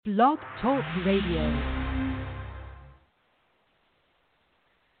Blog Talk Radio.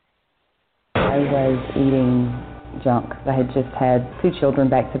 I was eating junk. I had just had 2 children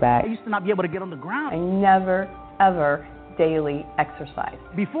back to back. I used to not be able to get on the ground. I never, ever daily exercise.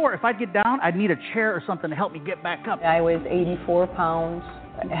 Before, if I'd get down, I'd need a chair or something to help me get back up. I was 84 pounds,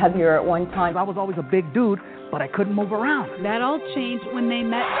 heavier at one time. I was always a big dude, but I couldn't move around. That all changed when they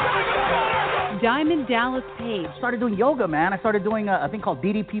met Diamond Dallas Page. I started doing yoga, man. I started doing a thing called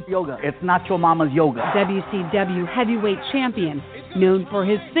DDP yoga. It's not your mama's yoga. WCW heavyweight champion, known for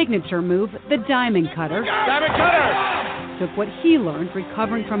his signature move, the Diamond Cutter. Diamond Cutter! Took what he learned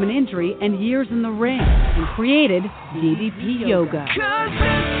recovering from an injury and years in the ring and created DDP yoga.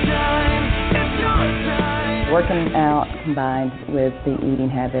 Working out combined with the eating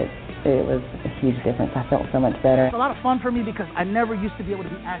habits, it was a huge difference. I felt so much better. It's a lot of fun for me because I never used to be able to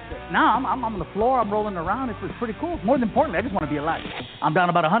be active. Now I'm on the floor, I'm rolling around. It's pretty cool. More than importantly, I just want to be alive. I'm down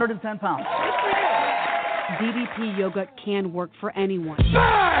about 110 pounds. DDP yoga can work for anyone.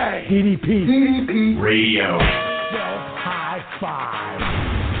 Hey! DDP Radio. High five.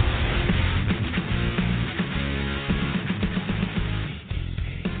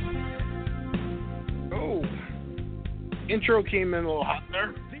 Oh, intro came in a little hot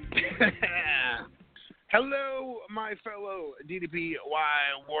there. Hello, my fellow DDPY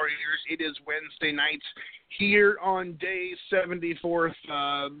warriors. It is Wednesday night here on day 74th.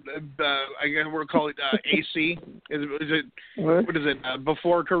 I guess we'll call it AC. Is it what is it?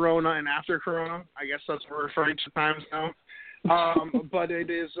 Before Corona and after Corona? I guess that's what we're referring to times now. But it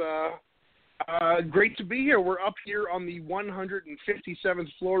is great to be here. We're up here on the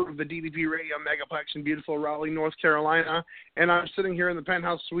 157th floor of the DDP Radio Megaplex in beautiful Raleigh, North Carolina, and I'm sitting here in the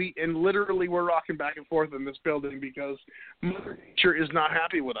penthouse suite, and literally we're rocking back and forth in this building because Mother Nature is not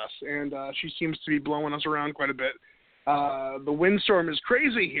happy with us, and she seems to be blowing us around quite a bit. The windstorm is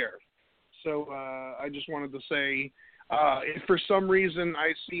crazy here, so I just wanted to say, if for some reason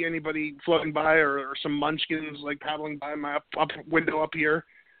I see anybody floating by or some munchkins like paddling by my up window up here,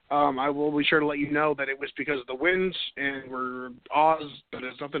 I will be sure to let you know that it was because of the winds and we're Oz, but it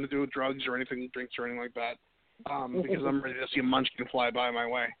has nothing to do with drugs or anything, drinks or anything like that, because I'm ready to see a munchkin fly by my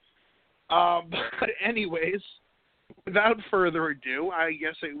way. But anyways, without further ado, I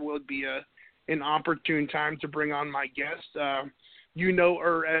guess it would be an opportune time to bring on my guest. You know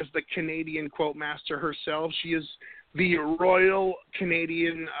her as the Canadian quote master herself. She is the Royal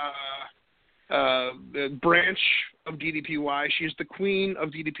Canadian branch of DDPY. She is the queen of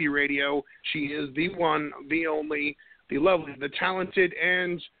DDP Radio. She is the one, the only, the lovely, the talented,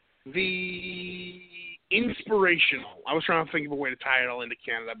 and the inspirational. I was trying to think of a way to tie it all into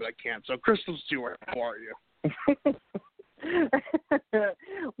Canada, but I can't. So, Crystal Stewart, how are you?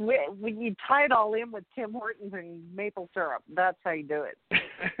 When you tie it all in with Tim Hortons and maple syrup, that's how you do it.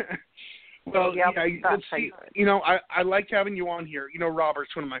 Well, yep, yeah, let's see, I like having you on here. You know,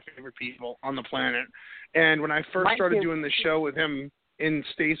 Robert's one of my favorite people on the planet. And when I first started doing the show with him and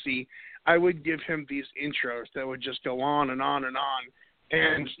Stacy, I would give him these intros that would just go on and on and on.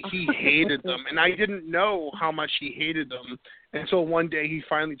 And he hated them. And I didn't know how much he hated them until one day he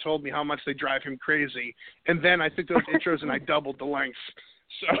finally told me how much they drive him crazy. And then I took those intros and I doubled the length.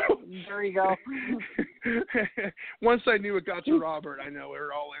 So there you go. Once I knew it got to Robert, I know we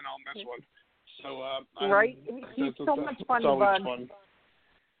were all in on this one. So right, he's so much fun to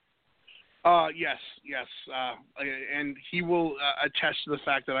bug. Yes, and he will attest to the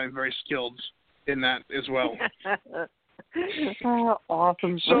fact that I'm very skilled in that as well.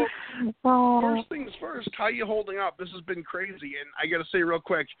 Awesome. So first things first, how you holding up? This has been crazy, and I got to say real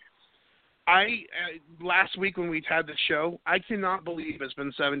quick. Last week when we had the show, I cannot believe it's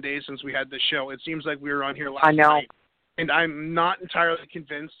been 7 days since we had this show. It seems like we were on here last night. And I'm not entirely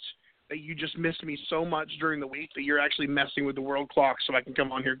convinced that you just missed me so much during the week that you're actually messing with the world clock so I can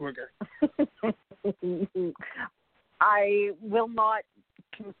come on here quicker. I will not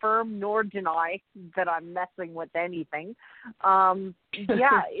confirm nor deny that I'm messing with anything.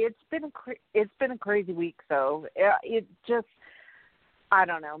 Yeah, it's been a crazy week, though. It just, I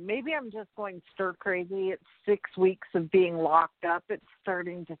don't know. Maybe I'm just going stir crazy. It's 6 weeks of being locked up. It's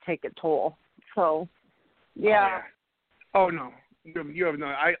starting to take a toll. So, yeah. Oh no. You have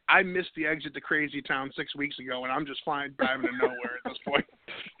no. I missed the exit to Crazy Town 6 weeks ago, and I'm just flying driving to nowhere at this point.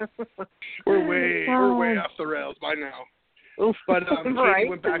 We're way off the rails by now. Oof. But right? Katie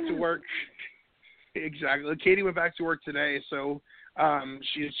went back to work. Exactly. Katie went back to work today, so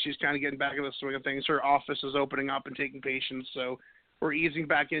she's kind of getting back in the swing of things. Her office is opening up and taking patients, so we're easing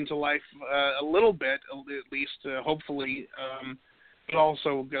back into life a little bit, at least, hopefully, but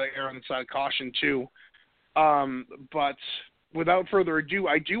also got to err on the side of caution too. But without further ado,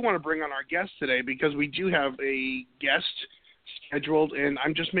 I do want to bring on our guest today because we do have a guest scheduled, and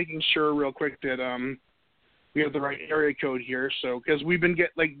I'm just making sure real quick that we have the right area code here. So because we've been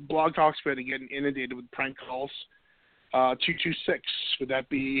Blog Talk's been getting inundated with prank calls. 226. Would that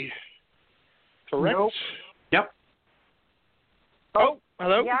be correct? Nope. Yep. Oh,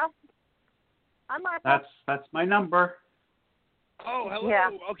 hello. Yeah. I'm Martha. That's my number. Oh, hello. Yeah.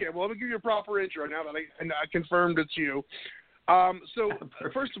 Okay, well, let me give you a proper intro now that I confirmed it's you. So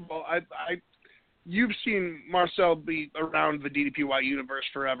first of all, you've seen Marcel be around the DDPY universe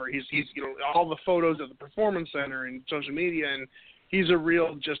forever. He's all the photos of the Performance Center and social media, and he's a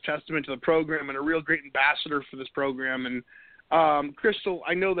real just testament to the program and a real great ambassador for this program. And Crystal,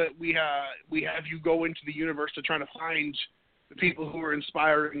 I know that we have you go into the universe to try to find the people who are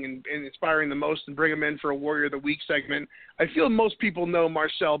inspiring and inspiring the most and bring them in for a Warrior of the Week segment. I feel most people know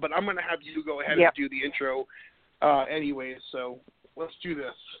Marcel, but I'm going to have you go ahead and do the intro anyways. So let's do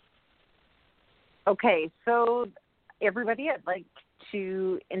this. Okay, so everybody, I'd like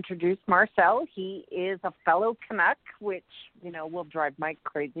to introduce Marcel. He is a fellow Canuck, which, will drive Mike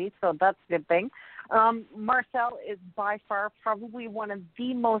crazy, so that's a good thing. Marcel is by far probably one of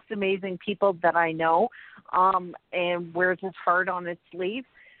the most amazing people that I know, and wears his heart on his sleeve.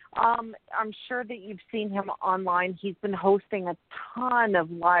 I'm sure that you've seen him online. He's been hosting a ton of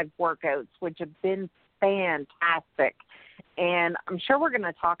live workouts, which have been fantastic. And I'm sure we're going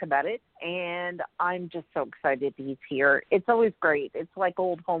to talk about it, and I'm just so excited he's here. It's always great. It's like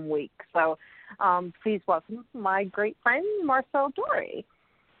old home week. So please welcome my great friend, Marcel Dore.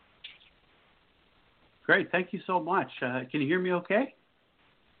 Great. Thank you so much. Can you hear me okay?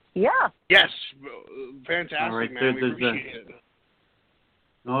 Yeah. Yes. Fantastic, all right, man. We appreciate it.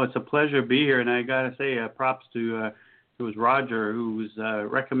 Oh, it's a pleasure to be here, and I got to say props to it was Roger who was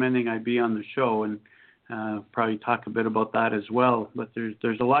recommending I be on the show, and probably talk a bit about that as well. But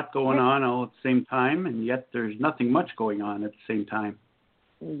there's a lot going on all at the same time, and yet there's nothing much going on at the same time.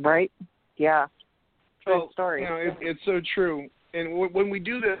 Right. Yeah. True story. It's so true. And when we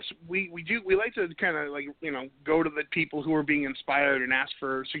do this, we like to kind of go to the people who are being inspired and ask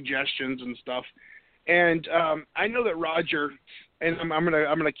for suggestions and stuff. And I know that Roger, and I'm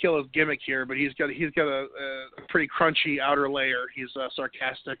gonna kill his gimmick here, but he's got a pretty crunchy outer layer. He's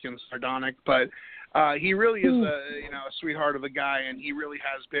sarcastic and sardonic, but he really is a sweetheart of a guy, and he really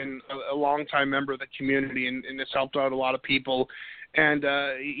has been a longtime member of the community and has helped out a lot of people. And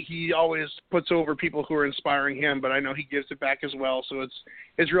he always puts over people who are inspiring him, but I know he gives it back as well. So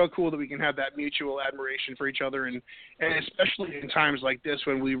it's real cool that we can have that mutual admiration for each other, and especially in times like this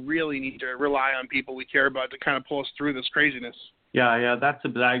when we really need to rely on people we care about to kind of pull us through this craziness. Yeah, that's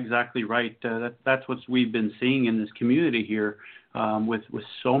exactly right. That's what we've been seeing in this community here with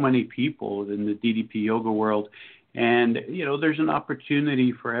so many people in the DDP yoga world. And, there's an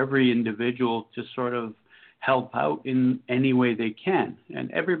opportunity for every individual to sort of help out in any way they can. And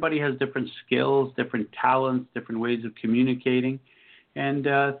everybody has different skills, different talents, different ways of communicating. And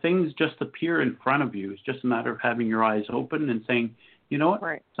things just appear in front of you. It's just a matter of having your eyes open and saying, you know what,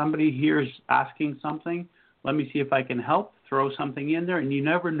 right. Somebody here is asking something. Let me see if I can help, throw something in there. And you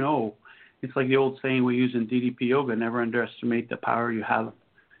never know. It's like the old saying we use in DDP yoga, never underestimate the power you have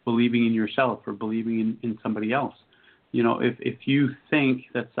believing in yourself or believing in somebody else. If you think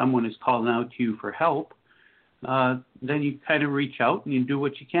that someone is calling out to you for help, then you kind of reach out and you do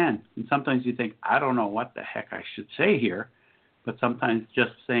what you can. And sometimes you think, I don't know what the heck I should say here. But sometimes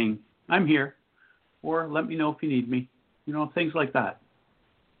just saying, I'm here, or let me know if you need me, things like that.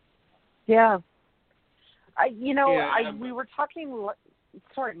 Yeah. We were talking,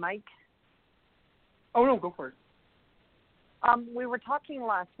 sorry, Mike. Oh, no, go for it. We were talking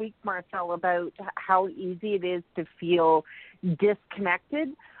last week, Marcel, about how easy it is to feel disconnected.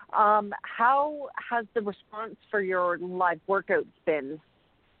 How has the response for your live workouts been?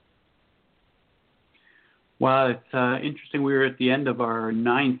 Well, it's interesting. We were at the end of our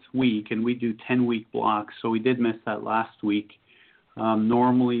 9th week, and we do 10-week blocks, so we did miss that last week.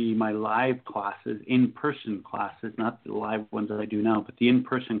 Normally, my live classes, in-person classes, not the live ones that I do now, but the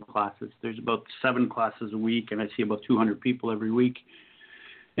in-person classes, there's about 7 classes a week, and I see about 200 people every week.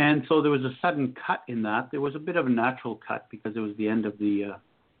 And so there was a sudden cut in that. There was a bit of a natural cut because it was the end of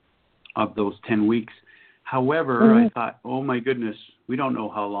of those 10 weeks. However, I thought, oh my goodness, we don't know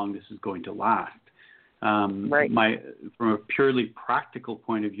how long this is going to last. Right. From a purely practical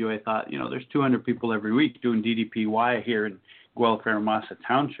point of view, I thought, there's 200 people every week doing DDPY here in Guelph-Massa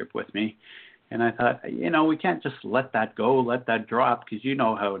Township with me. And I thought, we can't just let that go, let that drop, because you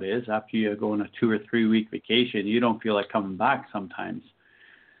know how it is. After you go on a 2 or 3 week vacation, you don't feel like coming back sometimes.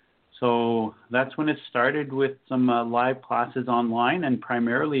 So that's when it started with some live classes online, and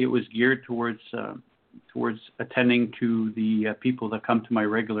primarily it was geared towards attending to the people that come to my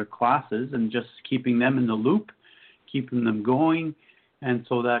regular classes and just keeping them in the loop, keeping them going, and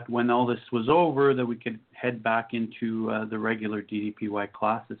so that when all this was over, that we could head back into the regular DDPY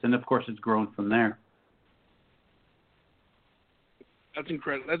classes. And of course, it's grown from there. That's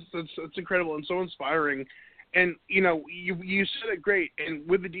incredible. That's incredible and so inspiring. And you said it great. And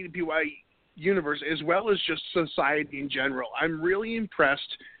with the DDPY universe, as well as just society in general, I'm really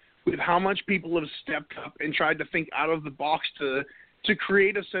impressed with how much people have stepped up and tried to think out of the box to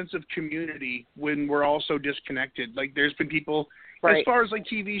create a sense of community when we're all so disconnected. Like, there's been people, right, as far as like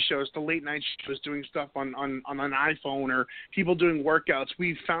TV shows to late night shows, doing stuff on an iPhone, or people doing workouts.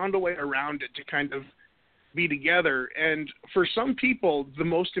 We've found a way around it to kind of be together. And for some people, the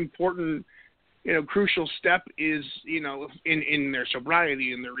most important, crucial step is, in their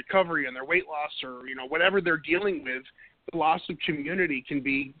sobriety, in their recovery, in their weight loss, or, whatever they're dealing with, the loss of community can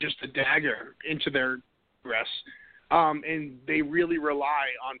be just a dagger into their progress. And they really rely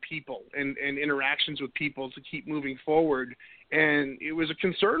on people and interactions with people to keep moving forward. And it was a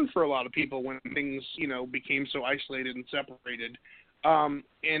concern for a lot of people when things, became so isolated and separated.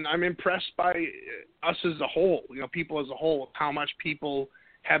 And I'm impressed by us as a whole, people as a whole, how much people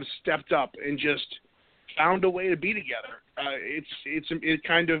have stepped up and just found a way to be together. It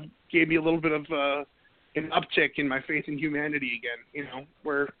kind of gave me a little bit of an uptick in my faith in humanity again,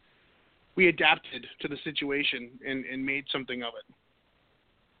 where we adapted to the situation and made something of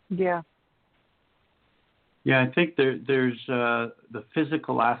it. Yeah. Yeah, I think there's the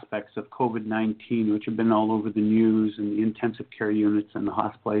physical aspects of COVID-19, which have been all over the news, and the intensive care units and the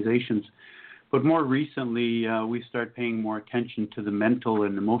hospitalizations. But more recently, we started paying more attention to the mental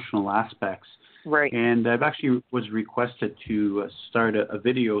and emotional aspects. Right. And I've actually was requested to start a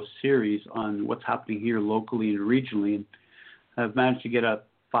video series on what's happening here locally and regionally. And I've managed to get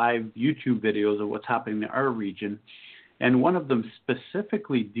 5 YouTube videos of what's happening in our region. And one of them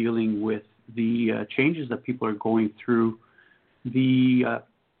specifically dealing with the changes that people are going through. The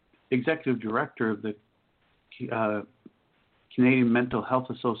executive director of the Canadian Mental Health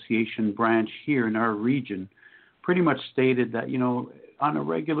Association branch here in our region pretty much stated that, on a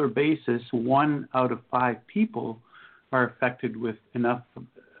regular basis, 1 out of 5 people are affected with enough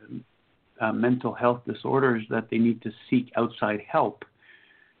mental health disorders that they need to seek outside help.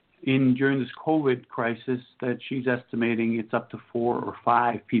 During this COVID crisis, that she's estimating it's up to 4 or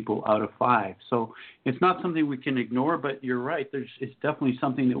 5 people out of 5. So it's not something we can ignore, but you're right. It's definitely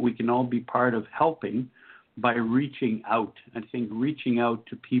something that we can all be part of helping by reaching out. I think reaching out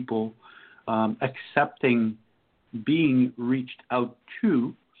to people, accepting being reached out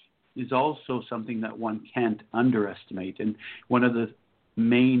to, is also something that one can't underestimate. And one of the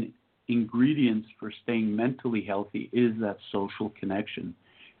main ingredients for staying mentally healthy is that social connection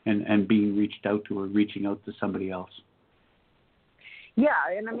and being reached out to or reaching out to somebody else. Yeah,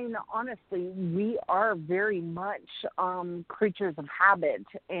 and I mean, honestly, we are very much creatures of habit.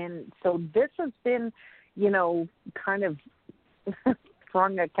 And so this has been, kind of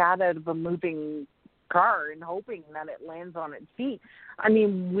throwing a cat out of a moving car and hoping that it lands on its feet. I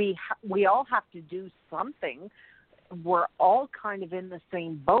mean, we all have to do something. We're all kind of in the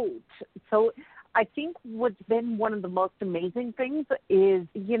same boat. So I think what's been one of the most amazing things is,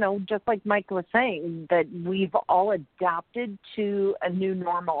 just like Mike was saying, that we've all adapted to a new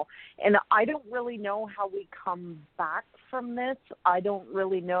normal. And I don't really know how we come back from this. I don't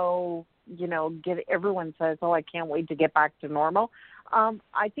really know, everyone says, oh, I can't wait to get back to normal.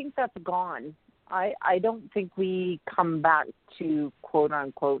 I think that's gone. I don't think we come back to quote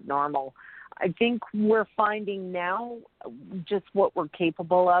unquote normal. I think we're finding now just what we're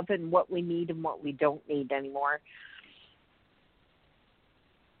capable of and what we need and what we don't need anymore.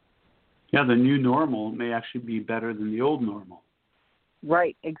 Yeah, the new normal may actually be better than the old normal.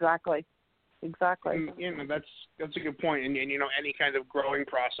 Right, exactly. And, that's a good point. And any kind of growing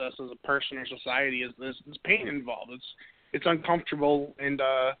process as a person or society is there's pain involved. It's uncomfortable, and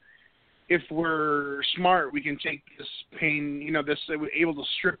if we're smart, we can take this pain, able to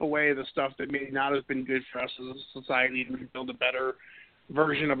strip away the stuff that may not have been good for us as a society and build a better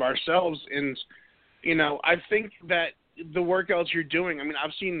version of ourselves. And, I think that the workouts you're doing, I mean,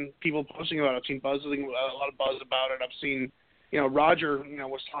 I've seen people posting about it. I've seen a lot of buzz about it. I've seen, Roger,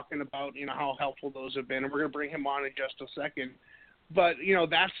 was talking about, how helpful those have been. And we're going to bring him on in just a second. But,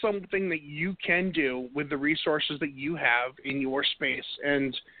 that's something that you can do with the resources that you have in your space.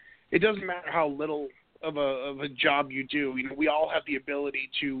 And it doesn't matter how little of a job you do. We all have the ability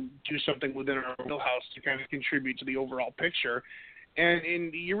to do something within our wheelhouse to kind of contribute to the overall picture.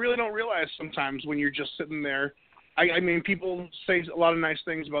 And you really don't realize sometimes when you're just sitting there. I mean, people say a lot of nice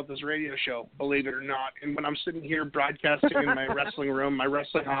things about this radio show, believe it or not. And when I'm sitting here broadcasting in my wrestling room, my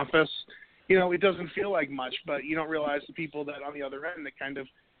wrestling office, it doesn't feel like much, but you don't realize the people that on the other end that kind of,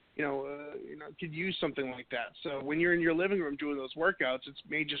 could use something like that. So when you're in your living room doing those workouts, it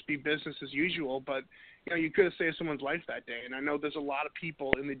may just be business as usual, but, you could have saved someone's life that day. And I know there's a lot of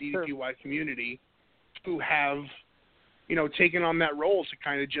people in the DDPY community who have, taken on that role to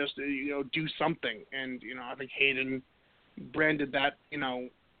kind of just, do something. And, I think Hayden branded that, and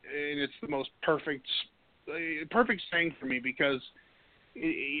it's the most perfect saying for me because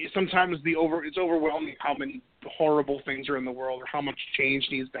sometimes it's overwhelming how many horrible things are in the world or how much change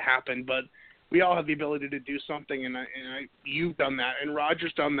needs to happen. But we all have the ability to do something, and you've done that, and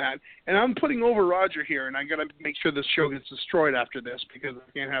Roger's done that. And I'm putting over Roger here, and I got to make sure this show gets destroyed after this because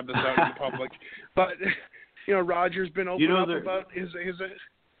I can't have this out in the public. But Roger's been open up about his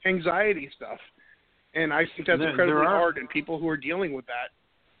anxiety stuff, and I think that's incredibly hard. And people who are dealing with that,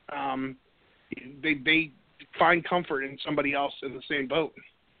 they find comfort in somebody else in the same boat.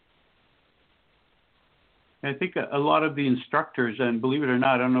 I think a lot of the instructors, and believe it or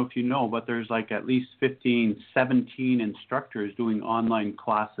not, I don't know if you know, but there's like at least 15, 17 instructors doing online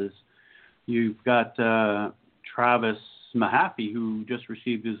classes. You've got Travis Mahaffey, who just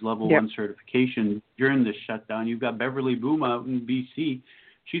received his level 1 certification during this shutdown. You've got Beverly Boom out in BC.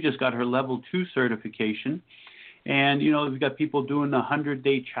 She just got her level 2 certification. And, we've got people doing the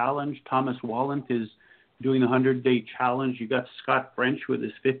 100-day challenge. Thomas Wallant is doing the 100-day challenge. You got Scott French with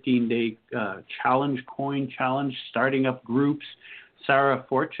his 15-day challenge, coin challenge, starting up groups. Sarah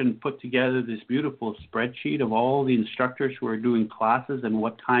Fortune put together this beautiful spreadsheet of all the instructors who are doing classes and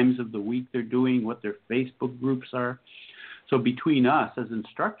what times of the week they're doing, what their Facebook groups are. So between us as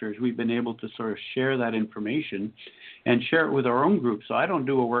instructors, we've been able to sort of share that information and share it with our own group. So I don't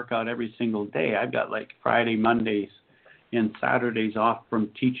do a workout every single day. I've got like Friday, Mondays, and Saturdays off from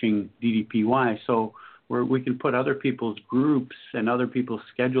teaching DDPY. So we can put other people's groups and other people's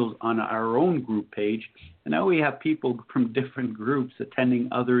schedules on our own group page. And now we have people from different groups attending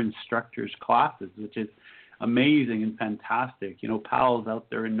other instructors' classes, which is amazing and fantastic. Powell's out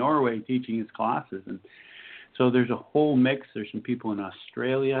there in Norway teaching his classes. And so there's a whole mix. There's some people in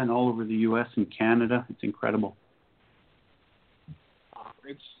Australia and all over the U.S. and Canada. It's incredible.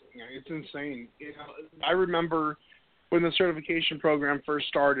 It's insane. I remember when the certification program first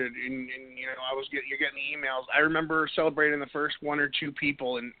started, and you're getting the emails. I remember celebrating the first 1 or 2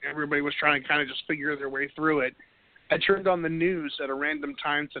 people, and everybody was trying to kind of just figure their way through it. I turned on the news at a random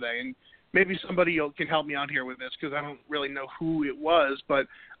time today, and maybe somebody can help me out here with this because I don't really know who it was, but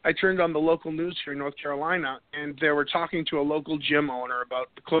I turned on the local news here in North Carolina, and they were talking to a local gym owner about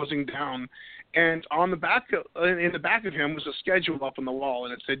closing down. And in the back of him was a schedule up on the wall,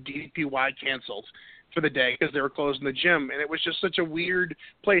 and it said DDPY canceled for the day because they were closing the gym. And it was just such a weird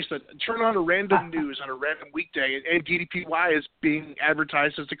place that turn on a random news on a random weekday, and DDPY is being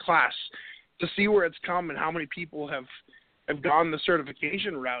advertised as a class. To see where it's come and how many people have gone the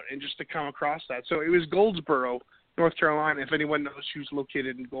certification route and just to come across that. So it was Goldsboro, North Carolina. If anyone knows who's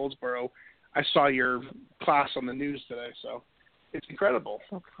located in Goldsboro, I saw your class on the news today. So it's incredible.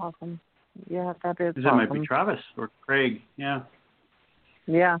 That's awesome. Yeah, that is awesome. That might be Travis or Craig. Yeah.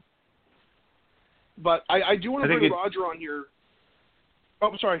 Yeah. But I do want to bring Roger on here.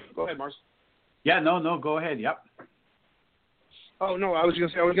 Oh, sorry. Go ahead, Mars. Yeah, no, go ahead. Yep. Oh, no, I was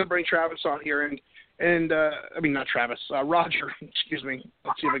going to bring Travis on here, and I mean, not Travis, Roger, excuse me.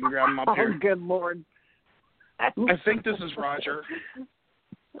 Let's see if I can grab him up here. Oh, good Lord. I think this is Roger.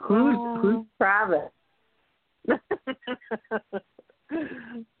 Who's Travis?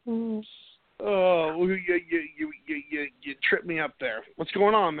 Oh, you tripped me up there. What's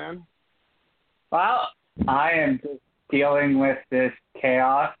going on, man? Well, I am just dealing with this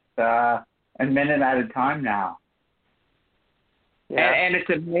chaos a minute at a time now. Yeah. And it's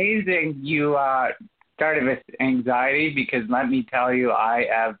amazing you started with anxiety because let me tell you, I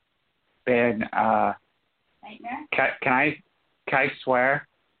have been. Can I swear?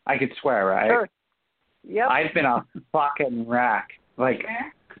 I could swear, right? Sure. Yep. I've been a fucking wreck. Like.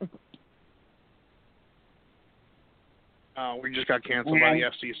 We just got canceled by the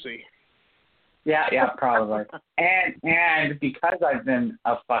FCC. Yeah, probably. and because I've been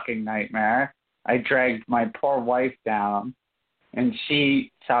a fucking nightmare, I dragged my poor wife down, and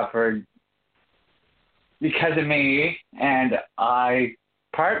she suffered because of me, and I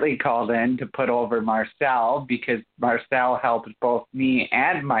partly called in to put over Marcel because Marcel helped both me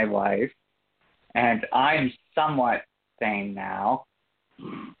and my wife, and I'm somewhat sane now,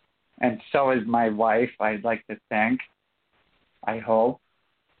 and so is my wife, I'd like to think. I hope.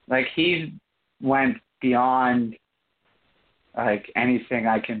 Like, he went beyond, like, anything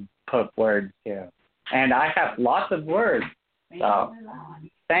I can put words to. And I have lots of words. So,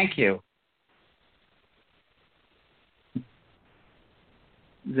 thank you.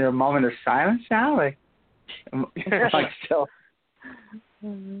 Is there a moment of silence now? Like still.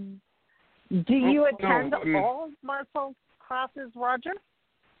 Do you attend all of Marcel's classes, Roger?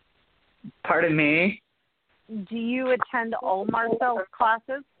 Pardon me? Do you attend all Marcel's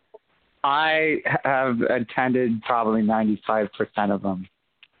classes? I have attended probably 95% of them.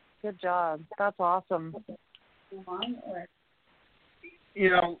 Good job. That's awesome. You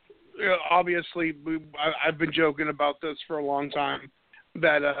know, obviously, I've been joking about this for a long time,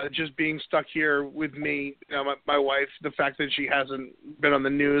 that just being stuck here with me, you know, my wife, the fact that she hasn't been on the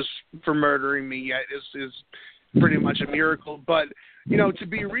news for murdering me yet is pretty much a miracle. But, you know, to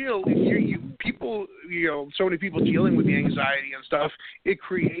be real, people, you know, so many people dealing with the anxiety and stuff, it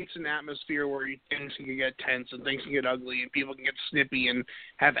creates an atmosphere where things can get tense and things can get ugly and people can get snippy and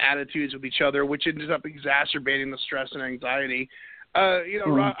have attitudes with each other, which ends up exacerbating the stress and anxiety. You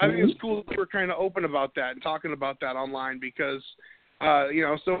know, I think it's cool that we're kind of open about that and talking about that online because, you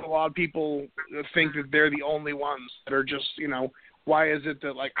know, so a lot of people think that they're the only ones that are just, you know, why is it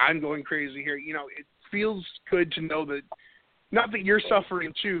that, like, I'm going crazy here? You know, it feels good to know that, not that you're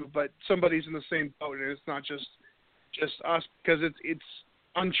suffering too, but somebody's in the same boat, and it's not just us, because it's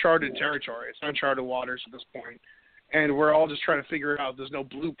uncharted territory. It's uncharted waters at this point, and we're all just trying to figure it out. There's no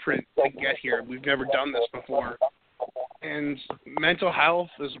blueprint to get here. We've never done this before, and mental health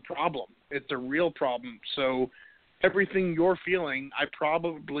is a problem. It's a real problem. So everything you're feeling, I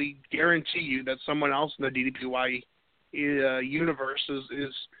probably guarantee you that someone else in the DDPY universe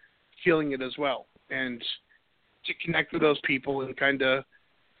is feeling it as well. And to connect with those people and kind of,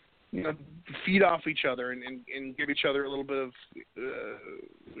 you know, feed off each other and give each other a little bit of,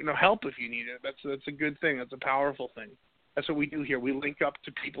 you know, help if you need it. That's a good thing. That's a powerful thing. That's what we do here. We link up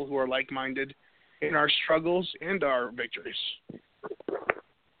to people who are like-minded in our struggles and our victories.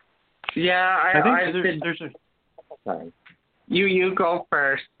 Yeah, I think there's a... Sorry. You go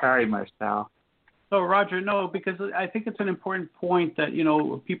first. Sorry, Marcel. So, Roger, no, because I think it's an important point that, you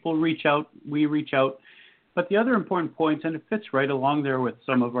know, people reach out, we reach out. But the other important point, and it fits right along there with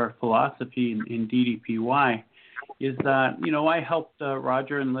some of our philosophy in DDPY, is that, you know, I helped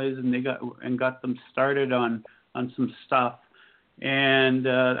Roger and Liz, and they got them started on some stuff, and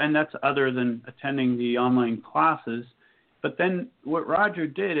that's other than attending the online classes. But then what Roger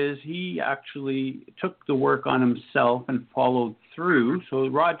did is he actually took the work on himself and followed through. So,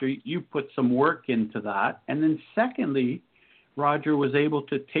 Roger, you put some work into that. And then secondly, Roger was able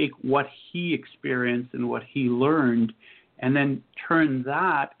to take what he experienced and what he learned and then turn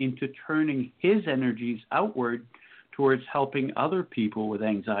that into turning his energies outward towards helping other people with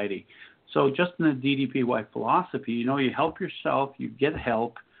anxiety. So just in the DDPY philosophy, you know, you help yourself, you get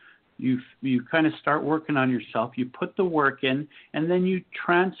help, you kind of start working on yourself, you put the work in, and then you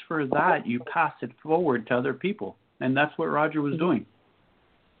transfer that, you pass it forward to other people. And that's what Roger was doing.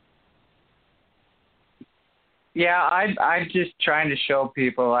 Yeah, I'm just trying to show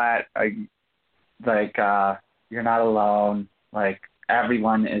people that, you're not alone. Like,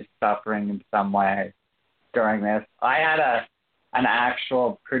 everyone is suffering in some way during this. I had an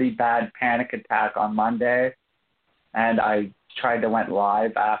actual pretty bad panic attack on Monday, and I tried to went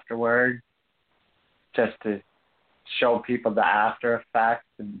live afterward just to show people the after effects,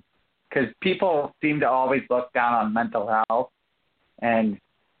 and because people seem to always look down on mental health. And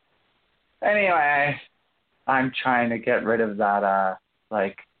anyway, I'm trying to get rid of that,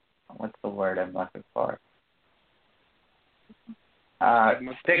 what's the word I'm looking for?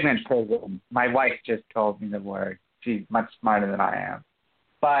 Stigmatism. My wife just told me the word. She's much smarter than I am.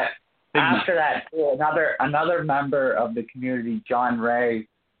 But after that, another member of the community, John Ray,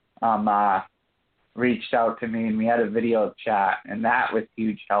 reached out to me, and we had a video chat, and that was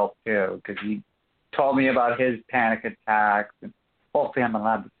huge help too, because he told me about his panic attacks. And hopefully I'm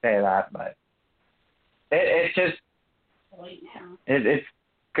allowed to say that, but it's just it's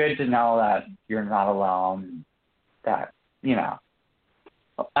good to know that you're not alone. That, you know,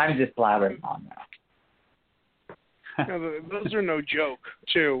 I'm just blabbering on now. No, those are no joke,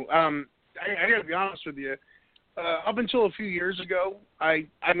 too. I got to be honest with you. Up until a few years ago, I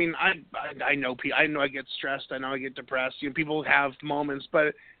know I get stressed. I know I get depressed. You know, people have moments,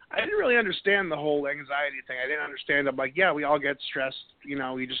 but I didn't really understand the whole anxiety thing. I didn't understand. I'm like, yeah, we all get stressed. You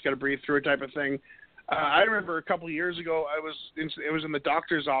know, you just got to breathe through it type of thing. I remember a couple of years ago, it was in the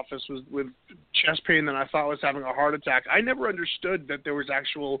doctor's office with chest pain that I thought was having a heart attack. I never understood that there was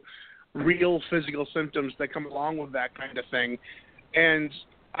actual real physical symptoms that come along with that kind of thing. And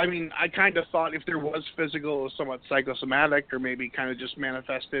I mean, I kind of thought if there was physical, it was somewhat psychosomatic or maybe kind of just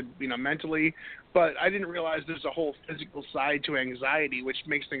manifested, mentally. But I didn't realize there's a whole physical side to anxiety, which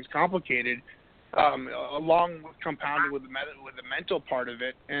makes things complicated, along with compounding with the mental part of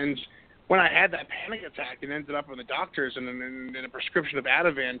it. And when I had that panic attack and ended up in the doctors and in a prescription of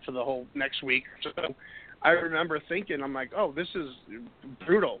Ativan for the whole next week or so, I remember thinking, I'm like, oh, this is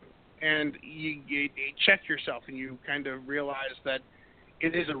brutal. And you check yourself and you kind of realize that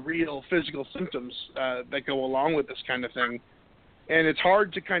it is a real physical symptoms that go along with this kind of thing. And it's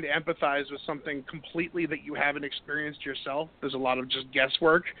hard to kind of empathize with something completely that you haven't experienced yourself. There's a lot of just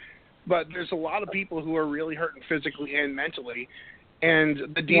guesswork. But there's a lot of people who are really hurting physically and mentally.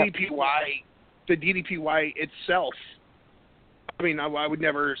 And the DDPY itself, I mean, I would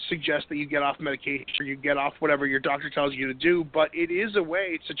never suggest that you get off medication or you get off whatever your doctor tells you to do, but it is a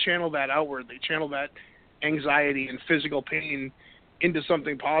way to channel that outward. They channel that anxiety and physical pain into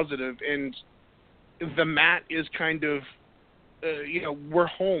something positive, and the mat is kind of, we're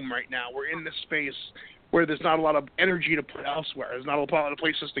home right now. We're in this space where there's not a lot of energy to put elsewhere. There's not a lot of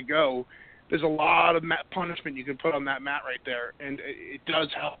places to go. There's a lot of punishment you can put on that mat right there, and it does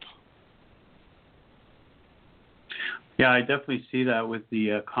help. Yeah, I definitely see that with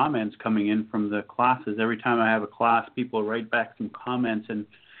the comments coming in from the classes. Every time I have a class, people write back some comments, and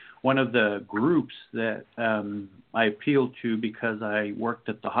one of the groups that I appealed to because I worked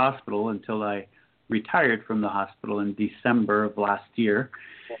at the hospital until I retired from the hospital in December of last year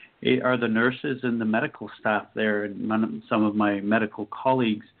are the nurses and the medical staff there, and some of my medical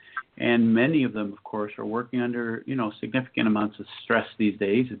colleagues. And many of them, of course, are working under, significant amounts of stress these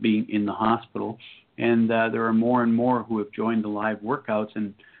days, being in the hospital. And there are more and more who have joined the live workouts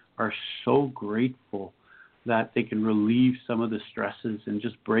and are so grateful that they can relieve some of the stresses and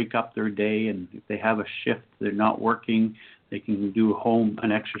just break up their day. And if they have a shift, they're not working, they can do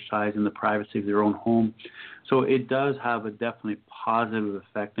an exercise in the privacy of their own home. So it does have a definitely positive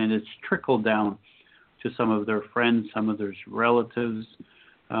effect, and it's trickled down to some of their friends, some of their relatives.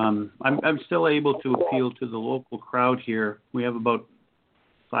 I'm still able to appeal to the local crowd here. We have about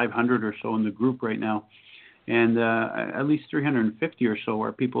 500 or so in the group right now. And at least 350 or so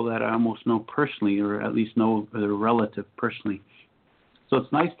are people that I almost know personally, or at least know their relative personally. So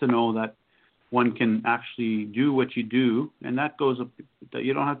it's nice to know that one can actually do what you do, and that goes up, that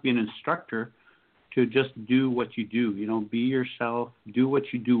you don't have to be an instructor to just do what you do. Be yourself, do what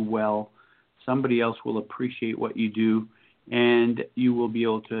you do well. Somebody else will appreciate what you do, and you will be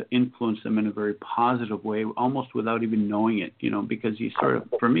able to influence them in a very positive way, almost without even knowing it, because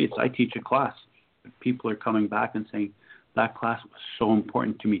for me, I teach a class. People are coming back and saying, that class was so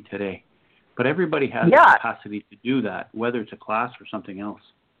important to me today. But everybody has the capacity to do that, whether it's a class or something else.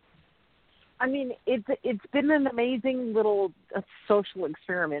 I mean, it's been an amazing little social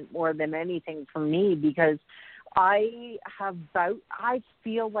experiment more than anything for me, because I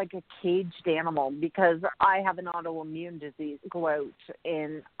feel like a caged animal because I have an autoimmune disease. Go out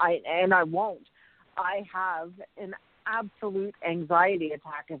and I won't. I have an absolute anxiety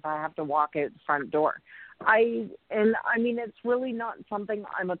attack if I have to walk out the front door. It's really not something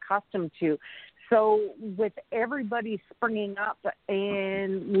I'm accustomed to. So with everybody springing up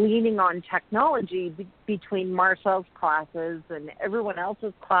and leaning on technology between Marcel's classes and everyone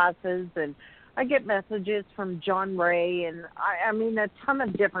else's classes, and I get messages from John Ray and a ton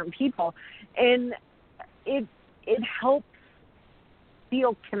of different people, and it helps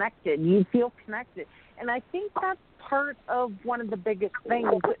feel connected. You feel connected. And I think that's part of one of the biggest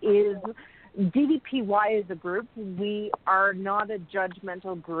things is DDPY as a group. We are not a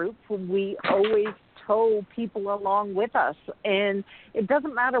judgmental group. We always tow people along with us. And it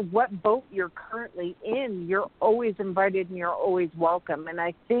doesn't matter what boat you're currently in, you're always invited and you're always welcome. And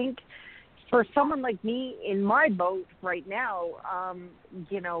I think for someone like me in my boat right now,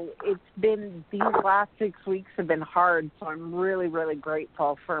 it's been, these last 6 weeks have been hard. So I'm really, really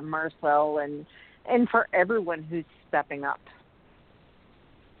grateful for Marcel and for everyone who's stepping up.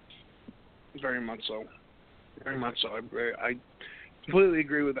 Very much so. Very much so. I completely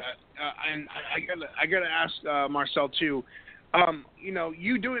agree with that. And I gotta ask Marcel too.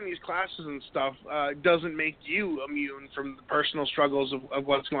 You doing these classes and stuff doesn't make you immune from the personal struggles of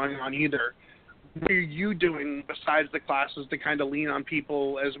what's going on either. What are you doing besides the classes to kind of lean on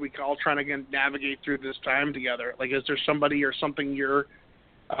people as we all trying to navigate through this time together? Like, is there somebody or something you're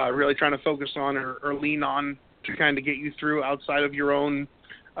really trying to focus on or lean on to kind of get you through outside of your own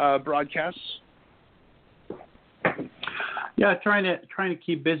broadcasts? Yeah, trying to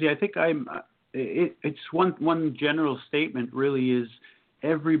keep busy. I think it's one general statement really is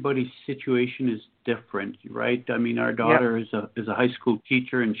everybody's situation is different, right? I mean, our daughter is a high school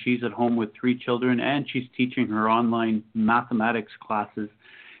teacher, and she's at home with 3 children, and she's teaching her online mathematics classes.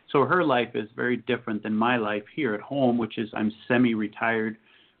 So her life is very different than my life here at home, which is I'm semi-retired.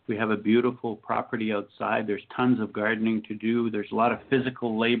 We have a beautiful property outside. There's tons of gardening to do. There's a lot of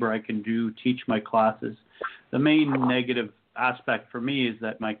physical labor I can do, teach my classes. The main negative aspect for me is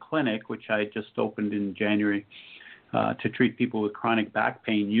that my clinic, which I just opened in January to treat people with chronic back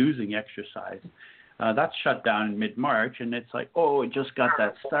pain using exercise, that's shut down in mid-March, and it's like, oh, it just got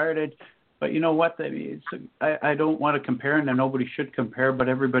that started. But you know what? I don't want to compare, and nobody should compare, but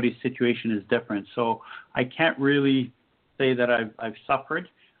everybody's situation is different. So I can't really say that I've suffered.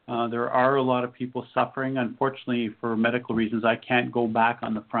 There are a lot of people suffering. Unfortunately, for medical reasons, I can't go back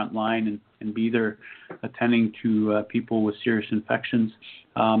on the front line and be there attending to people with serious infections.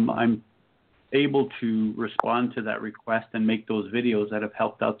 I'm able to respond to that request and make those videos that have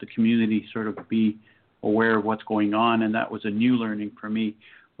helped out the community sort of be aware of what's going on. And that was a new learning for me,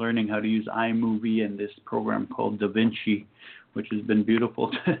 learning how to use iMovie and this program called DaVinci, which has been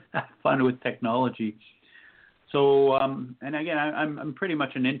beautiful to have fun with technology. So, and again, I'm pretty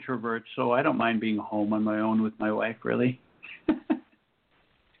much an introvert, so I don't mind being home on my own with my wife, really.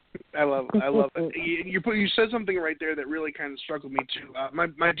 I love it. You said something right there that really kind of struck with me too.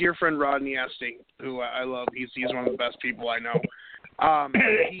 My dear friend Rodney Esting, who I love, he's one of the best people I know.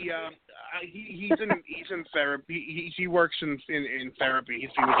 He's in therapy. He works in therapy. He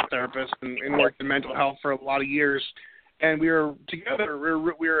was a therapist and worked in mental health for a lot of years. And we were together.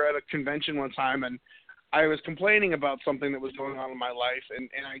 We were at a convention one time, and I was complaining about something that was going on in my life, and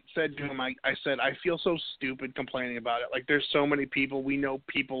I said to him, I said, I feel so stupid complaining about it. Like, there's so many people, we know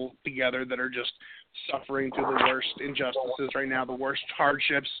people together that are just suffering through the worst injustices right now, the worst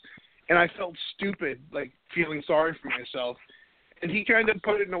hardships, and I felt stupid, like, feeling sorry for myself. And he kind of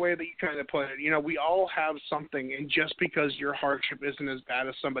put it in a way that you kind of put it. You know, we all have something, and just because your hardship isn't as bad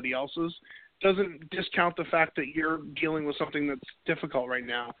as somebody else's doesn't discount the fact that you're dealing with something that's difficult right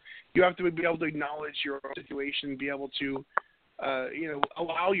now. You have to be able to acknowledge your own situation, be able to,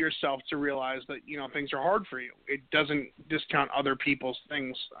 allow yourself to realize that, things are hard for you. It doesn't discount other people's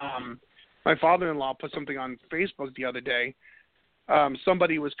things. My father-in-law put something on Facebook the other day.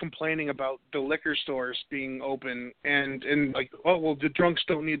 Somebody was complaining about the liquor stores being open and like, oh, well, the drunks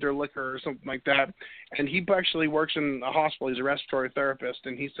don't need their liquor or something like that. And he actually works in a hospital. He's a respiratory therapist.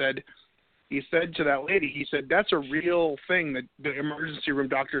 And he said to that lady, he said, that's a real thing that the emergency room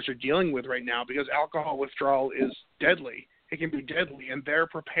doctors are dealing with right now because alcohol withdrawal is deadly. It can be deadly, and they're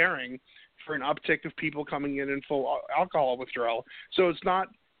preparing for an uptick of people coming in full alcohol withdrawal. So it's not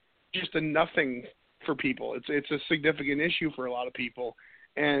just a nothing for people. It's a significant issue for a lot of people.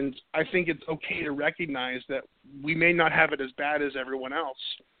 And I think it's okay to recognize that we may not have it as bad as everyone else,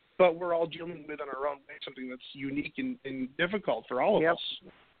 but we're all dealing with in our own way something that's unique and difficult for all of us.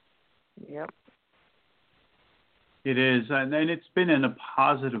 Yep. It is, and it's been in a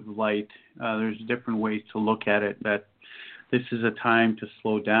positive light. There's different ways to look at it, that this is a time to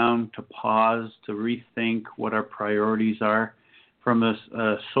slow down, to pause, to rethink what our priorities are from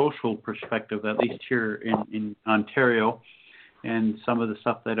a social perspective, at least here in Ontario, and some of the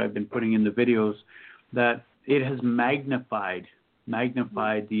stuff that I've been putting in the videos, that it has magnified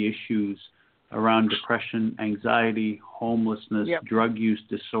the issues around depression, anxiety, homelessness, drug use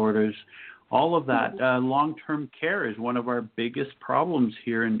disorders, all of that. Long-term care is one of our biggest problems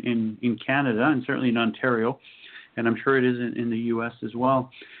here in Canada, and certainly in Ontario, and I'm sure it is in the U.S. as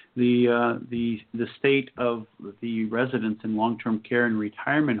well. The state of the residents in long-term care and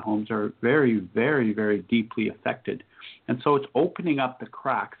retirement homes are very, very, very deeply affected. And so it's opening up the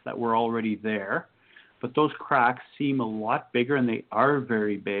cracks that were already there. But those cracks seem a lot bigger, and they are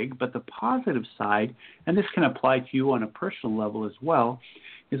very big. But the positive side, and this can apply to you on a personal level as well,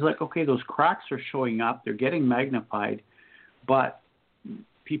 is like, okay, those cracks are showing up, they're getting magnified, but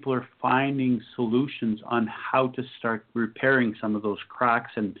people are finding solutions on how to start repairing some of those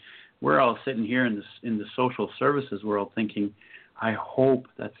cracks. And we're all sitting here in the social services world thinking, I hope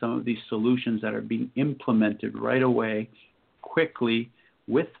that some of these solutions that are being implemented right away, quickly,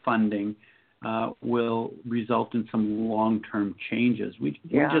 with funding, will result in some long-term changes. We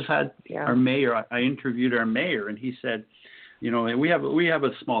just had our mayor. I interviewed our mayor, and he said, we have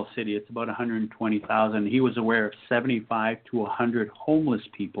a small city. It's about 120,000. He was aware of 75 to 100 homeless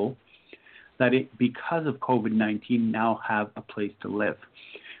people that, because of COVID-19, now have a place to live,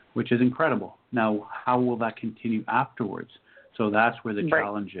 which is incredible. Now, how will that continue afterwards? So that's where the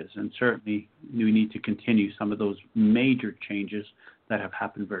challenge is, and certainly we need to continue some of those major changes that have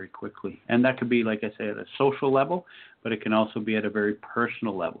happened very quickly. And that could be, like I say, at a social level, but it can also be at a very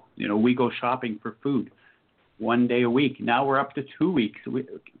personal level. You know, we go shopping for food 1 day a week. Now we're up to 2 weeks.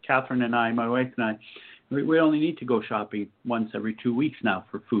 Catherine and I, my wife and I, we only need to go shopping once every 2 weeks now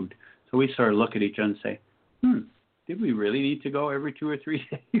for food. So we sort of look at each other and say, did we really need to go every 2 or 3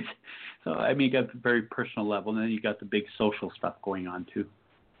 days? So, I mean, you got the very personal level, and then you got the big social stuff going on, too.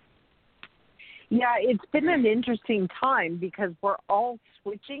 Yeah, it's been an interesting time because we're all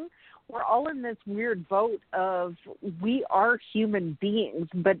switching. We're all in this weird boat of we are human beings,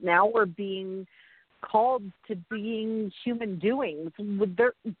 but now we're being called to being human doings.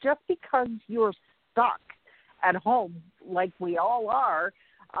 Just because you're stuck at home like we all are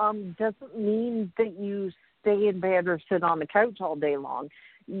doesn't mean that you stay in bed or sit on the couch all day long.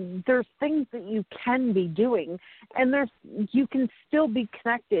 There's things that you can be doing, and you can still be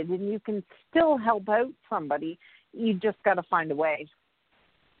connected, and you can still help out somebody. You just got to find a way.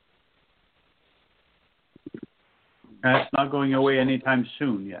 That's not going away anytime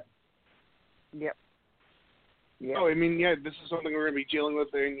soon yet. Yep. Oh, I mean, yeah, this is something we're going to be dealing with,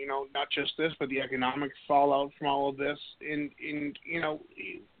 and not just this, but the economic fallout from all of this. And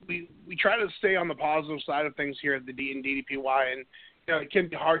we try to stay on the positive side of things here at the DDPY, and it can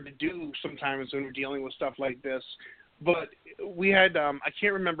be hard to do sometimes when we're dealing with stuff like this. But we had, I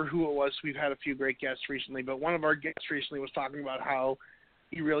can't remember who it was. We've had a few great guests recently, but one of our guests recently was talking about how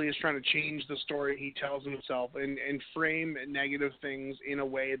he really is trying to change the story he tells himself and frame negative things in a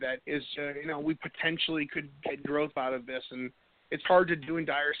way that is, we potentially could get growth out of this. And it's hard to do in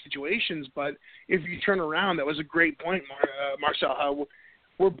dire situations, but if you turn around, that was a great point, Marcel, how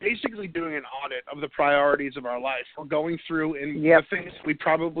we're basically doing an audit of the priorities of our life. We're going through and the things we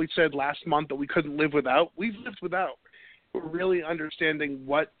probably said last month that we couldn't live without, we've lived without. We're really understanding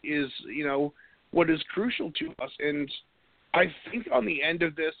what is crucial to us. And I think on the end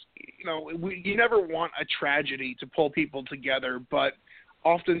of this, you never want a tragedy to pull people together, but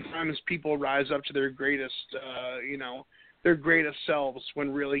oftentimes people rise up to their greatest, their greatest selves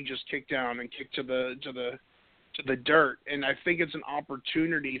when really just kicked down and kicked to the dirt. And I think it's an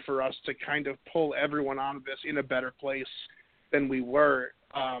opportunity for us to kind of pull everyone out of this in a better place than we were.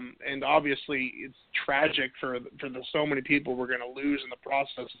 And obviously it's tragic for the so many people we're going to lose in the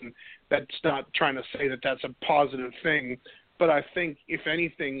process. And that's not trying to say that that's a positive thing, but I think if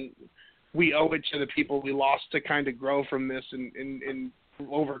anything, we owe it to the people we lost to kind of grow from this and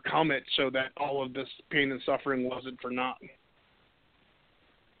overcome it so that all of this pain and suffering wasn't for naught.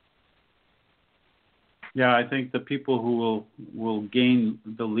 Yeah, I think the people who will gain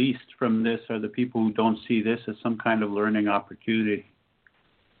the least from this are the people who don't see this as some kind of learning opportunity.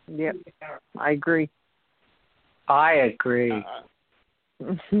 Yep, I agree.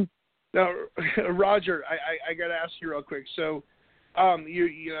 Now, Roger, I got to ask you real quick. So,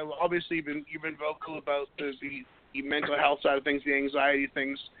 obviously you've been vocal about the mental health side of things, the anxiety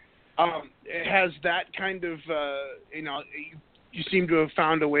things. Has that kind of you seem to have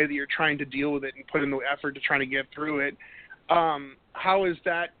found a way that you're trying to deal with it and put in the effort to try to get through it. How is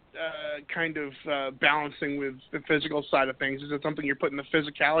that kind of balancing with the physical side of things? Is it something you're putting the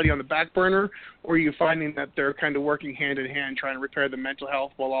physicality on the back burner, or are you finding that they're kind of working hand in hand, trying to repair the mental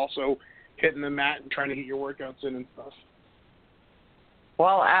health while also hitting the mat and trying to get your workouts in and stuff?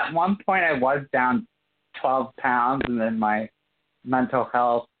 Well, at one point I was down 12 pounds, and then my mental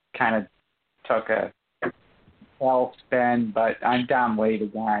health kind of took a tailspin, but I'm down weight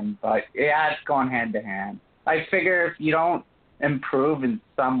again. But yeah, it's going hand to hand. I figure if you don't improve in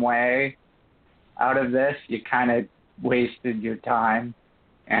some way out of this, you kind of wasted your time,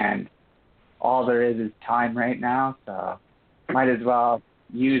 and all there is time right now, so might as well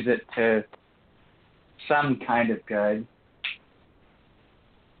use it to some kind of good.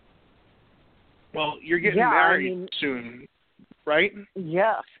 Well, you're getting married soon, right?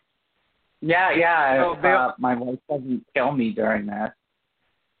 Yeah. Yeah. My wife doesn't kill me during that.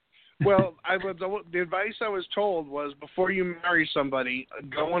 Well, the advice I was told was before you marry somebody,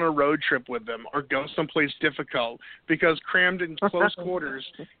 go on a road trip with them or go someplace difficult, because crammed in close quarters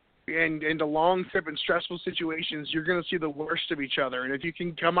and a long trip in stressful situations, you're going to see the worst of each other. And if you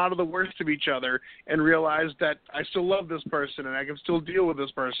can come out of the worst of each other and realize that I still love this person and I can still deal with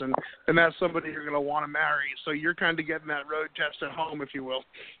this person, then that's somebody you're going to want to marry. So you're kind of getting that road test at home, if you will.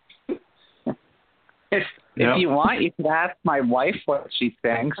 If you want, you could ask my wife what she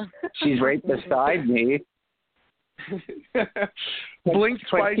thinks. She's right beside me. Blink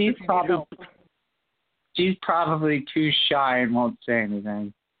twice if you need help. She's probably too shy and won't say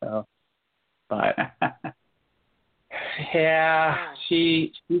anything. So, but yeah,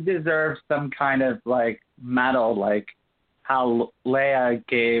 she deserves some kind of like medal, like how Leia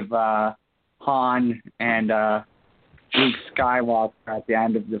gave Han and Luke Skywalker at the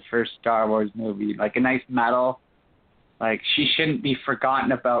end of the first Star Wars movie like a nice medal. Like she shouldn't be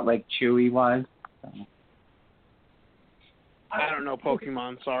forgotten about like Chewie was. So. I don't know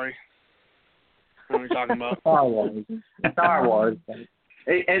Pokemon. Sorry. What are we talking about? Star Wars. Star Wars.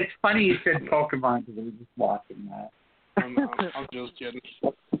 It's funny you said Pokemon because I was just watching that. I'm just kidding.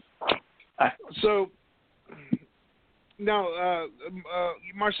 So, now,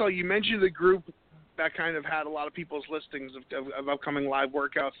 Marcel, you mentioned the group that kind of had a lot of people's listings of upcoming live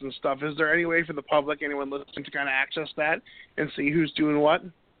workouts and stuff. Is there any way for the public, anyone listening, to kind of access that and see who's doing what?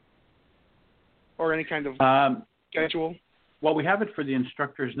 Or any kind of schedule? Well, we have it for the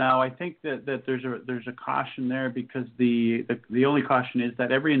instructors now. I think that there's a caution there because the only caution is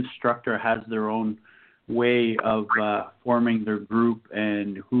that every instructor has their own way of forming their group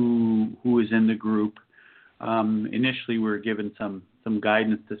and who is in the group. Initially, we were given some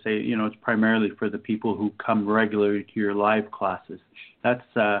guidance to say, it's primarily for the people who come regularly to your live classes. That's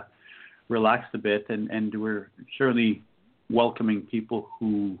relaxed a bit, and we're certainly welcoming people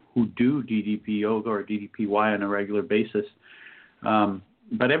who do DDP yoga or DDPY on a regular basis.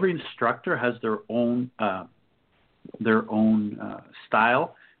 But every instructor has their own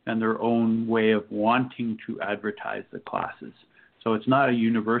style and their own way of wanting to advertise the classes. So it's not a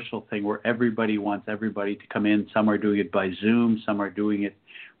universal thing where everybody wants everybody to come in. Some are doing it by Zoom. Some are doing it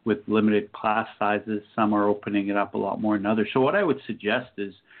with limited class sizes. Some are opening it up a lot more than others. So what I would suggest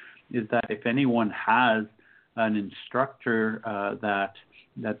is that if anyone has an instructor that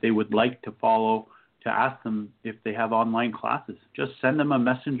they would like to follow, to ask them if they have online classes. Just send them a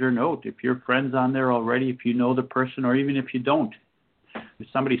messenger note. If your friend's on there already, if you know the person, or even if you don't. If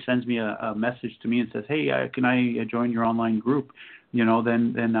somebody sends me a message to me and says, hey, can I join your online group?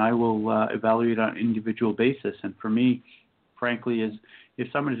 Then I will evaluate on an individual basis. And for me, frankly, is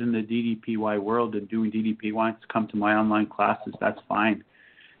if someone's in the DDPY world and doing DDP wants to come to my online classes, that's fine.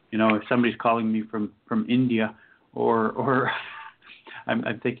 If somebody's calling me from India or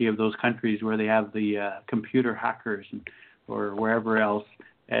I'm thinking of those countries where they have the computer hackers or wherever else,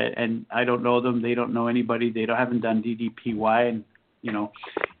 and I don't know them, they don't know anybody, haven't done DDPY, and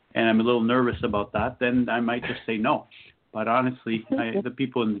I'm a little nervous about that, then I might just say no. But honestly, the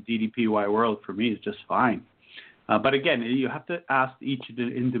people in the DDPY world, for me, is just fine. But again, you have to ask each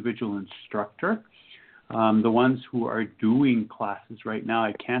individual instructor. The ones who are doing classes right now,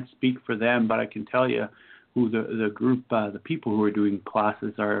 I can't speak for them, but I can tell you who the group, the people who are doing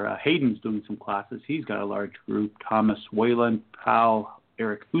classes are. Hayden's doing some classes. He's got a large group. Thomas Wayland, Pal,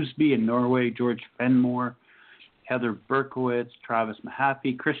 Eric Husby in Norway, George Fenmore, Heather Berkowitz, Travis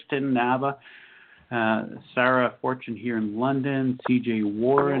Mahaffey, Kristen Nava, Sarah Fortune here in London, C.J.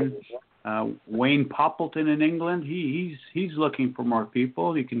 Warren, Wayne Poppleton in England. He's looking for more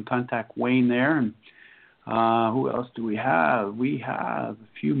people. You can contact Wayne there. And who else do we have? We have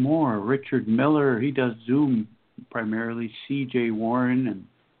a few more. Richard Miller, he does Zoom primarily. C.J. Warren and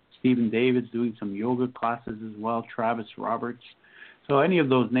Stephen David's doing some yoga classes as well. Travis Roberts. So any of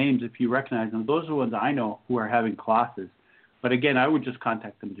those names, if you recognize them, those are the ones I know who are having classes. But again, I would just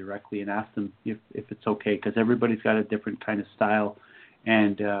contact them directly and ask them if it's okay, because everybody's got a different kind of style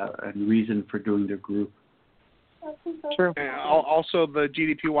and reason for doing their group. Sure. And also the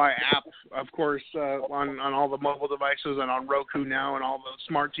GDPY app, of course, on all the mobile devices and on Roku now and all the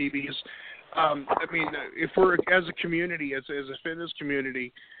smart TVs. If we're, as a community, as a fitness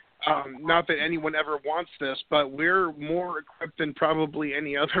community, not that anyone ever wants this, but we're more equipped than probably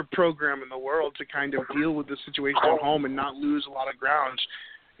any other program in the world to kind of deal with the situation at home and not lose a lot of ground.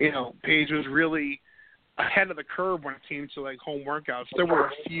 Paige was really ahead of the curve when it came to like home workouts. There were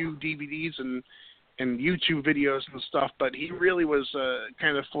a few DVDs and YouTube videos and stuff, but he really was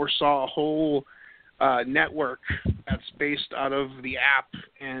kind of foresaw a whole network that's based out of the app.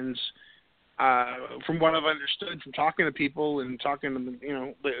 And from what I've understood from talking to people and talking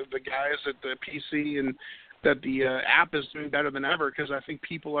to the guys at the PC, and that the app is doing better than ever, because I think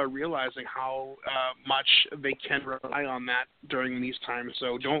people are realizing how much they can rely on that during these times.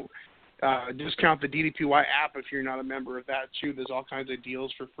 So don't discount the DDPY app if you're not a member of that too. There's all kinds of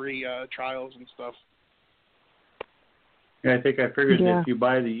deals for free trials and stuff. Yeah, I think I figured that if you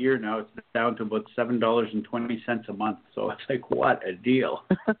buy the year now, it's down to about $7.20 a month. So it's like, what a deal.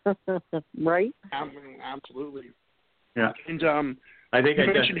 Right? Absolutely. Yeah. And I think I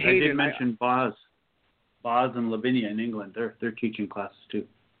did Hayden, mention Boz and Lavinia in England. They're teaching classes too.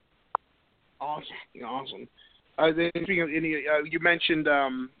 Awesome. Speaking of India, you mentioned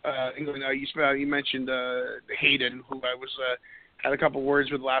England. You mentioned Hayden, who I was had a couple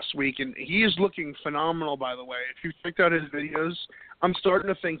words with last week, and he is looking phenomenal, by the way. If you checked out his videos, I'm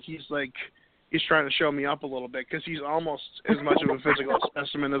starting to think he's trying to show me up a little bit because he's almost as much of a physical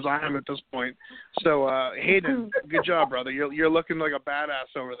specimen as I am at this point. So, Hayden, good job, brother. You're looking like a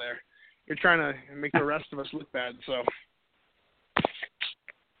badass over there. You're trying to make the rest of us look bad, so.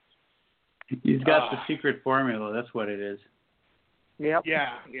 He's got the secret formula. That's what it is. Yep.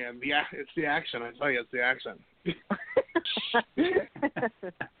 Yeah. It's the accent. I tell you, it's the accent.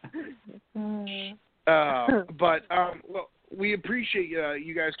 Well, we appreciate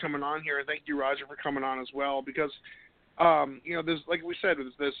you guys coming on here, and thank you, Roger, for coming on as well. Because, there's, like we said,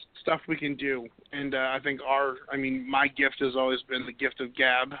 there's stuff we can do, and I think my gift has always been the gift of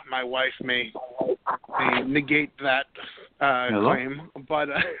gab. My wife may negate that claim, but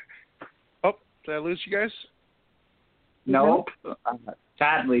did I lose you guys? Nope.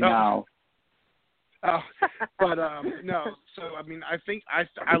 Sadly, no. Oh, but no. So I think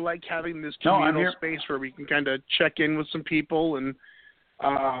I like having this communal space where we can kind of check in with some people, and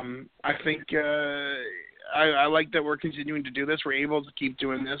I think I like that we're continuing to do this. We're able to keep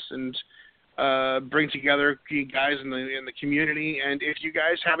doing this and bring together you guys in the community. And if you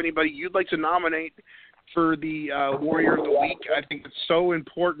guys have anybody you'd like to nominate for the Warrior of the Week, I think it's so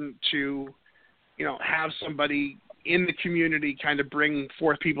important to have somebody in the community kind of bring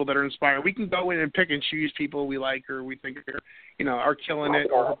forth people that are inspired. We can go in and pick and choose people we like or we think are killing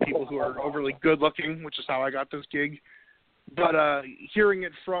it, or people who are overly good looking, which is how I got this gig. But hearing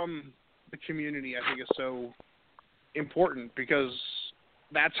it from the community, I think, is so important, because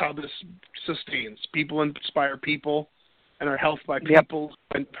that's how this sustains. People inspire people and are helped by people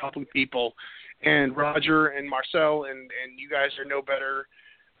and helping people. And Roger and Marcel and you guys are no better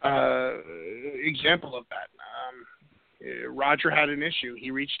example of that. Roger had an issue.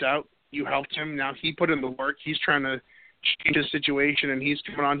 He reached out. You helped him. Now he put in the work. He's trying to change his situation, and he's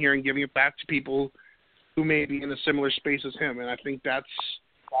coming on here and giving it back to people who may be in a similar space as him. And I think that's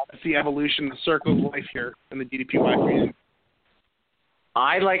the evolution, the circle of life here in the DDPY community.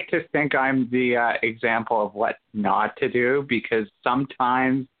 I like to think I'm the example of what not to do, because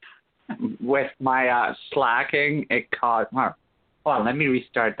sometimes with my slacking, it caused... Hold on, let me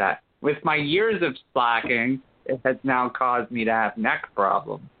restart that. With my years of slacking, it has now caused me to have neck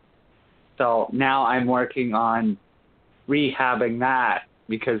problems. So now I'm working on rehabbing that,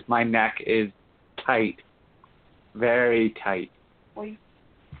 because my neck is tight, very tight.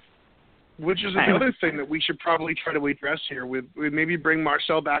 Which is another thing that we should probably try to address here. With maybe bring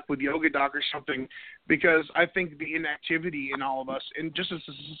Marcel back with Yoga Doc or something, because I think the inactivity in all of us, and just as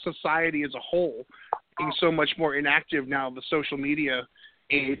a society as a whole, being so much more inactive now, the social media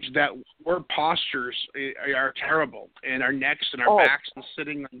age, that our postures are terrible, and our necks and our backs and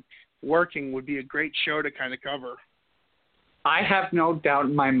sitting and working would be a great show to kind of cover. I have no doubt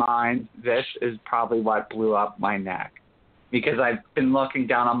in my mind this is probably what blew up my neck, because I've been looking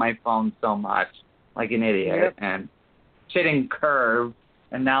down on my phone so much, like an idiot, and sitting curved,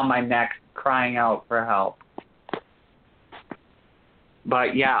 and now my neck's crying out for help.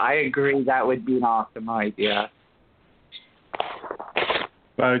 But yeah, I agree that would be an awesome idea.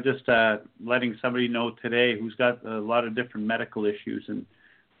 Well, just letting somebody know today who's got a lot of different medical issues, and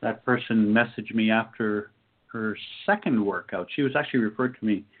that person messaged me after her second workout. She was actually referred to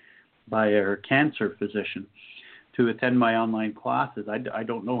me by her cancer physician to attend my online classes. I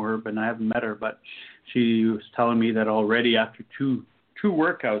don't know her, but I haven't met her, but she was telling me that already after two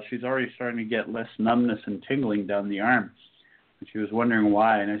workouts, she's already starting to get less numbness and tingling down the arm. And she was wondering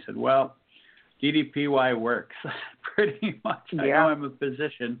why, and I said, well, DDPY works pretty much. I know I'm a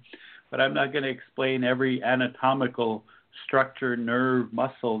physician, but I'm not going to explain every anatomical structure, nerve,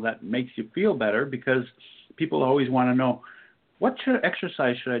 muscle that makes you feel better, because people always want to know, what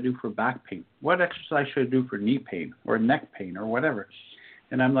exercise should I do for back pain? What exercise should I do for knee pain or neck pain or whatever?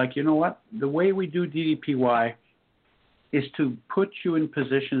 And I'm like, you know what? The way we do DDPY is to put you in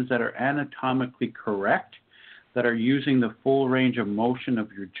positions that are anatomically correct, that are using the full range of motion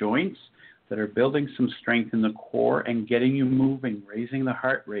of your joints, that are building some strength in the core and getting you moving, raising the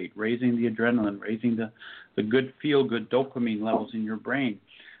heart rate, raising the adrenaline, raising the good feel-good dopamine levels in your brain.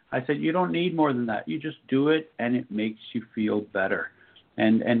 I said, you don't need more than that. You just do it, and it makes you feel better.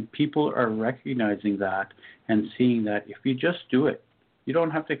 And people are recognizing that and seeing that if you just do it, you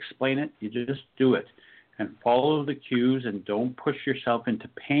don't have to explain it. You just do it and follow the cues, and don't push yourself into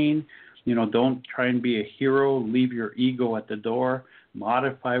pain. Don't try and be a hero. Leave your ego at the door.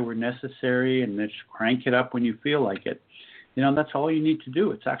 Modify where necessary, and just crank it up when you feel like it. That's all you need to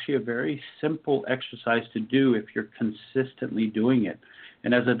do. It's actually a very simple exercise to do if you're consistently doing it.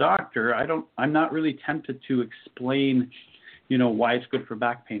 And as a doctor, I'm not really tempted to explain, why it's good for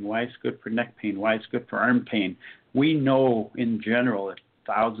back pain, why it's good for neck pain, why it's good for arm pain. We know in general that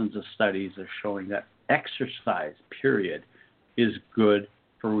thousands of studies are showing that exercise, period, is good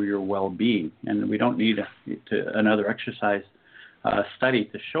for your well-being. And we don't need another exercise study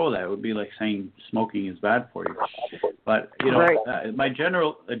to show that. It would be like saying smoking is bad for you. But, my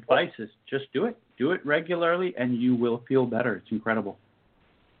general advice is just do it. Do it regularly, and you will feel better. It's incredible.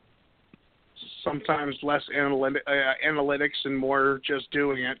 Sometimes less analytics and more just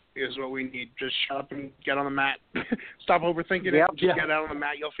doing it is what we need. Just shut up and get on the mat. Stop overthinking it. Just get out on the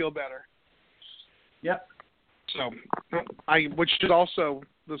mat. You'll feel better. Yep. So, which is also,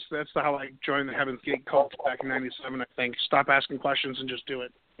 that's how I joined the Heaven's Gate cult back in '97, I think. Stop asking questions and just do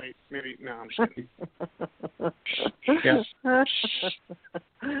it. Wait, maybe, no, I'm just kidding. Yes.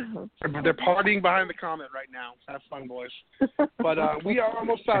 They're partying behind the comment right now. Have fun, boys. But we are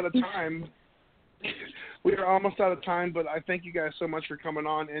almost out of time. But I thank you guys so much for coming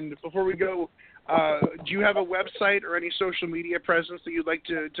on. And before we go, do you have a website or any social media presence that you'd like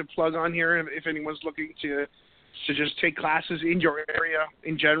to plug on here if anyone's looking to just take classes in your area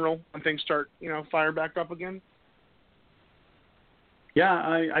in general when things start, fire back up again? Yeah,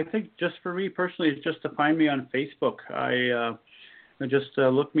 I think just for me personally, it's just to find me on Facebook. Just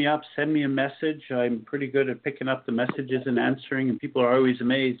look me up, send me a message. I'm pretty good at picking up the messages and answering, and people are always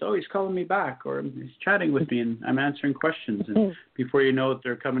amazed. Oh, he's calling me back, or he's chatting with me, and I'm answering questions. And before you know it,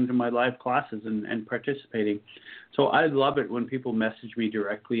 they're coming to my live classes and participating. So I love it when people message me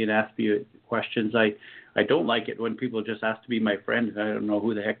directly and ask me questions. I don't like it when people just ask to be my friend, and I don't know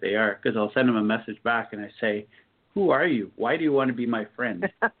who the heck they are, because I'll send them a message back, and I say, who are you? Why do you want to be my friend?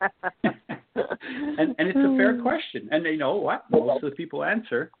 and it's a fair question. And you know what? Most of the people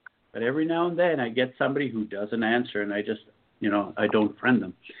answer. But every now and then I get somebody who doesn't answer, and I just, I don't friend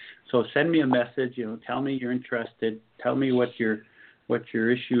them. So send me a message, tell me you're interested. Tell me what your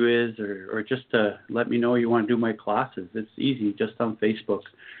issue is, or just let me know you want to do my classes. It's easy, just on Facebook.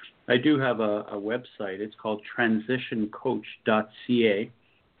 I do have a website. It's called transitioncoach.ca.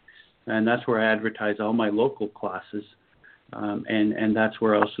 And that's where I advertise all my local classes. And that's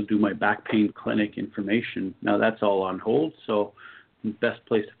where I also do my back pain clinic information. Now, that's all on hold, so the best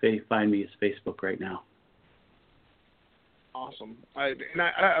place to find me is Facebook right now. Awesome. I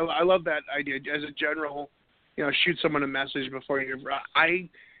love that idea. As a general, shoot someone a message before you.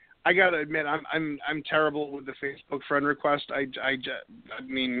 I gotta admit, I'm terrible with the Facebook friend request. I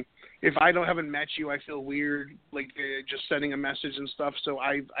mean, if I haven't met you, I feel weird, like just sending a message and stuff. So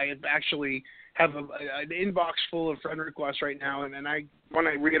I actually have an inbox full of friend requests right now, and I want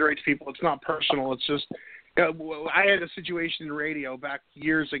to reiterate to people, it's not personal. It's just I had a situation in radio back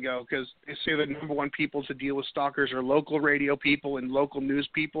years ago, because they say the number one people to deal with stalkers are local radio people and local news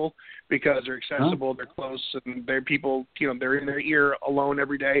people, because they're accessible, they're close, and they're people, they're in their ear alone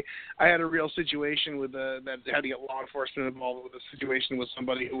every day. I had a real situation with that had to get law enforcement involved with a situation with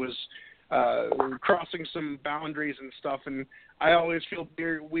somebody who was crossing some boundaries and stuff, and I always feel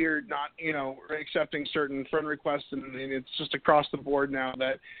weird not, accepting certain friend requests, and it's just across the board now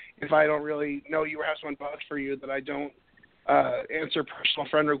that if I don't really know you or have someone vouch for you, that I don't answer personal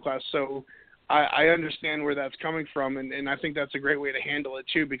friend requests. So I understand where that's coming from, and I think that's a great way to handle it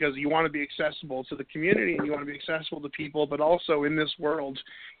too, because you want to be accessible to the community and you want to be accessible to people, but also in this world,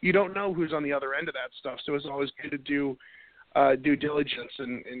 you don't know who's on the other end of that stuff. So it's always good to do due diligence,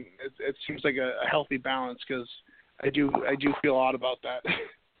 and it seems like a healthy balance, because I do feel odd about that.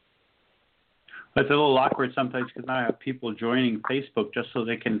 It's a little awkward sometimes, because now I have people joining Facebook just so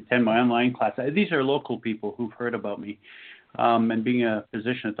they can attend my online class. These are local people who've heard about me. And being a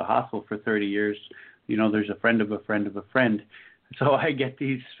physician at the hospital for 30 years, there's a friend of a friend of a friend. So I get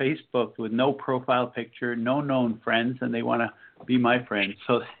these Facebook with no profile picture, no known friends, and they want to be my friend.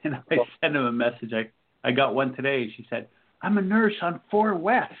 So I send them a message. I got one today. She said, I'm a nurse on 4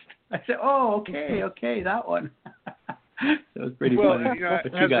 West. I said, oh, okay, that one. That was pretty funny.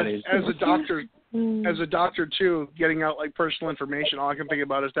 As a doctor too, getting out like personal information, all I can think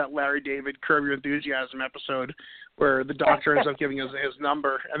about is that Larry David Curb Your Enthusiasm episode, where the doctor ends up giving us his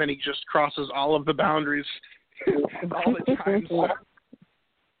number, and then he just crosses all of the boundaries all the time. So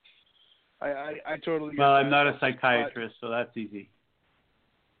I totally. Well, I'm not a psychiatrist, so that's easy.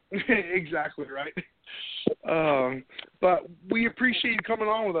 Exactly right. But we appreciate you coming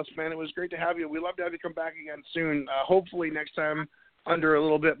on with us, man. It was great to have you. We'd love to have you come back again soon. Hopefully next time under a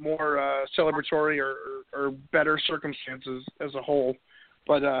little bit more celebratory or better circumstances as a whole.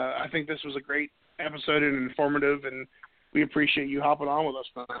 But I think this was a great episode and informative, and we appreciate you hopping on with us,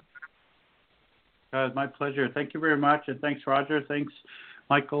 man. It's my pleasure. Thank you very much, and thanks, Roger. Thanks,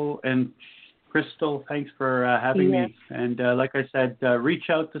 Michael, and Crystal, thanks for having me. And like I said, reach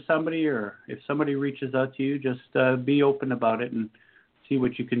out to somebody, or if somebody reaches out to you, just be open about it and see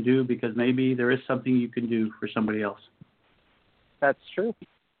what you can do, because maybe there is something you can do for somebody else. That's true.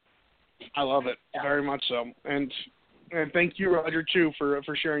 I love it very much so, and thank you, Roger, too, for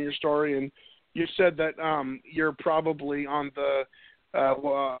sharing your story. And you said that you're probably on the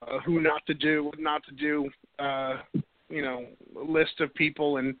who not to do, what not to do, list of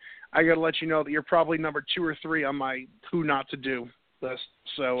people, and I got to let you know that you're probably number 2 or 3 on my who not to do list.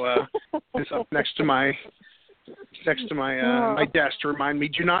 So it's up next to my my desk to remind me,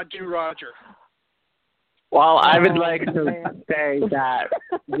 do not do Roger. Well, I would like to say that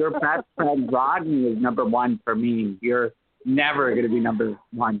your best friend Rodney is number 1 for me. You're never going to be number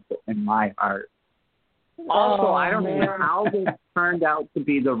 1 in my heart. Also, I don't know how this turned out to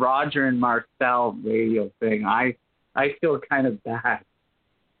be the Roger and Marcel radio thing. I feel kind of bad.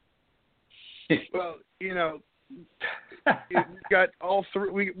 Well, we got all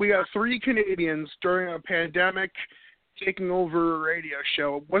 3. We got 3 Canadians during a pandemic taking over a radio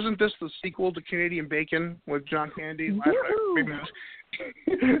show. Wasn't this the sequel to Canadian Bacon with John Candy?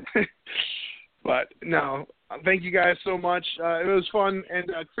 But no, thank you guys so much. It was fun.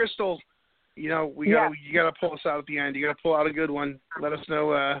 And Crystal, you gotta pull us out at the end. You gotta pull out a good one. Let us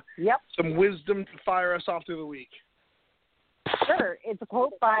know some wisdom to fire us off through the week. Sure. It's a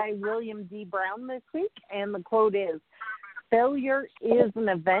quote by William D. Brown this week, and the quote is, "Failure is an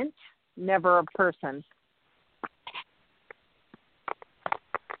event, never a person."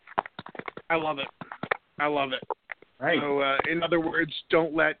 I love it. Right. So, in other words,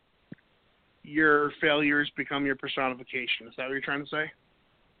 don't let your failures become your personification. Is that what you're trying to say?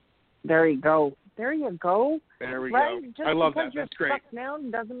 There you go. There we right? go. Just I love because that. That's you're great. stuck now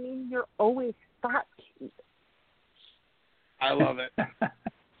doesn't mean you're always stuck. I love it.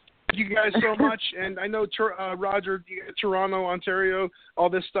 Thank you guys so much. And I know, Roger, Toronto, Ontario, all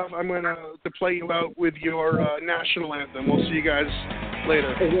this stuff, I'm going to play you out with your national anthem. We'll see you guys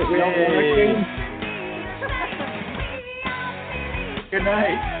later. Is it real working? Good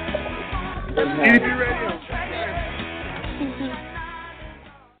night. DDP Radio.